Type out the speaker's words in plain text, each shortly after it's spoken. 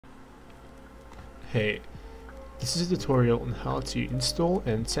Hey, this is a tutorial on how to install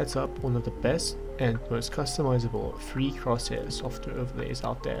and set up one of the best and most customizable free crosshair software overlays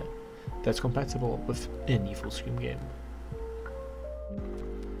out there that's compatible with any full screen game.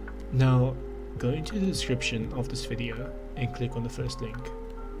 Now, go into the description of this video and click on the first link.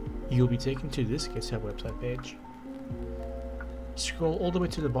 You'll be taken to this GitHub website page. Scroll all the way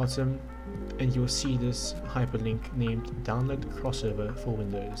to the bottom and you'll see this hyperlink named Download Crossover for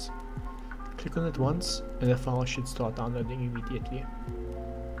Windows. Click on it once and the file should start downloading immediately.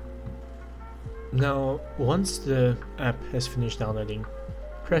 Now, once the app has finished downloading,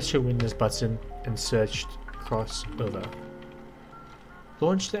 press your Windows button and search crossover.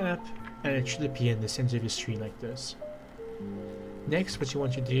 Launch the app and it should appear in the center of your screen like this. Next, what you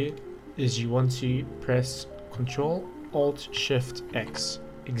want to do is you want to press Ctrl Alt Shift X,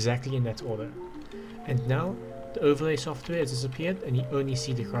 exactly in that order. And now the overlay software has disappeared and you only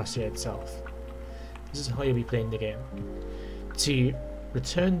see the crosshair itself. This is how you'll be playing the game. To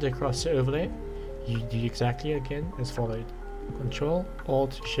return the crosshair overlay, you do exactly again as followed. Ctrl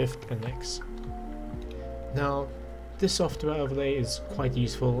Alt Shift and X. Now this software overlay is quite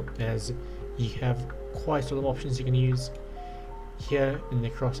useful as you have quite a lot of options you can use. Here in the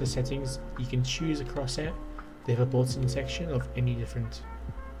crosshair settings, you can choose a crosshair. They have a built-in section of any different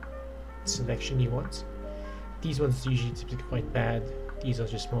selection you want. These ones are usually typically quite bad. These are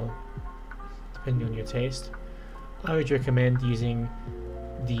just more depending on your taste. I would recommend using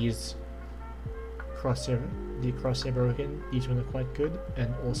these the crosshair broken. These ones are quite good,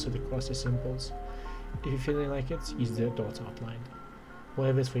 and also the crosshair symbols. If you're feeling like it, use the dot outline.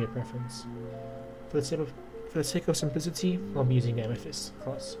 Whatever is for your preference. For the sake of simplicity, I'll be using the amethyst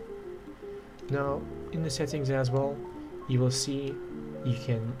cross. Now, in the settings as well, you will see you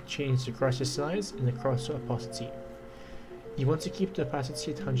can change the crosshair size and the crosshair opacity. You want to keep the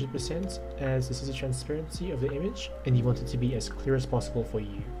opacity at 100% as this is a transparency of the image and you want it to be as clear as possible for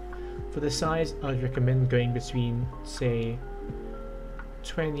you. For the size, I would recommend going between, say,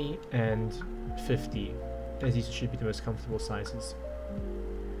 20 and 50, as these should be the most comfortable sizes.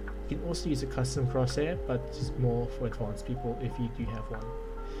 You can also use a custom crosshair, but this is more for advanced people if you do have one.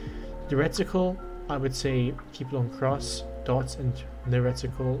 The reticle, I would say keep it on cross, dots and no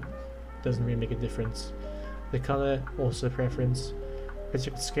reticle doesn't really make a difference. The color, also a preference.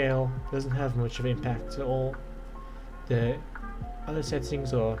 Reticle scale doesn't have much of an impact at all. The other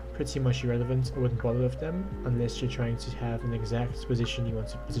settings are pretty much irrelevant. I wouldn't bother with them unless you're trying to have an exact position you want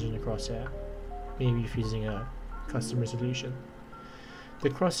to position your crosshair. Maybe if using a custom resolution. The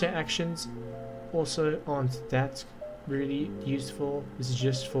crosshair actions also aren't that really useful. This is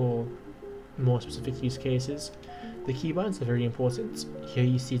just for more specific use cases. The keybinds are very important. Here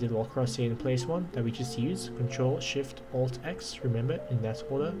you see the little crosshair in place one that we just used. Ctrl Shift Alt X, remember, in that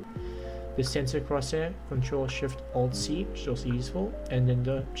order. The center crosshair, Ctrl Shift Alt C, which is also useful. And then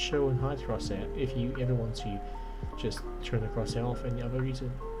the show and hide crosshair if you ever want to just turn the crosshair off for any other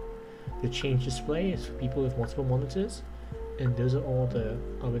reason. The change display is for people with multiple monitors. And those are all the,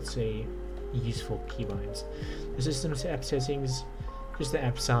 I would say, useful keybinds. The system app settings, just the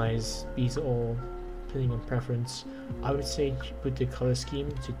app size, these are all depending on preference. I would say put the color scheme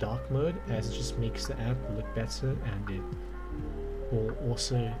to dark mode as it just makes the app look better and it will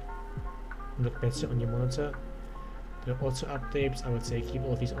also look better on your monitor. The auto updates, I would say keep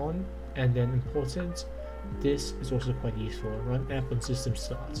all of these on. And then important, this is also quite useful, run app on system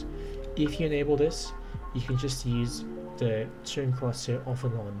start. If you enable this, you can just use the turn crosshair off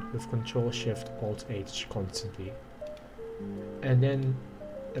and on with Ctrl Shift Alt H constantly. And then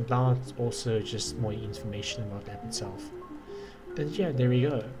about also just more information about the app itself. And yeah, there we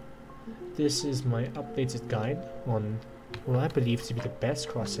go. This is my updated guide on what I believe to be the best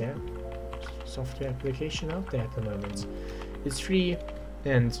crosshair software application out there at the moment. It's free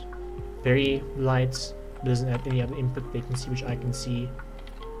and very light, doesn't have any other input latency which I can see.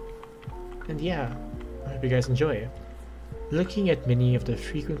 And yeah, I hope you guys enjoy. Looking at many of the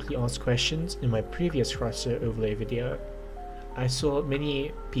frequently asked questions in my previous crosshair overlay video, I saw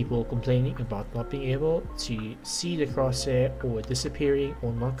many people complaining about not being able to see the crosshair or disappearing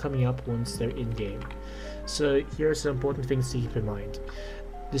or not coming up once they're in-game. So here are some important things to keep in mind.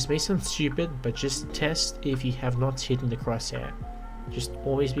 This may sound stupid, but just test if you have not hidden the crosshair. Just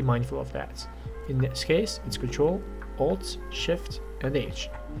always be mindful of that. In this case, it's Ctrl, Alt, Shift, and H.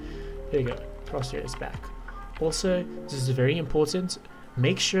 There you go, crosshair is back. Also, this is very important,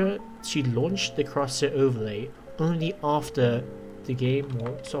 make sure to launch the crosshair overlay only after the game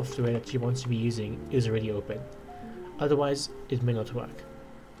or software that you want to be using is already open. Otherwise, it may not work.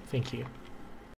 Thank you.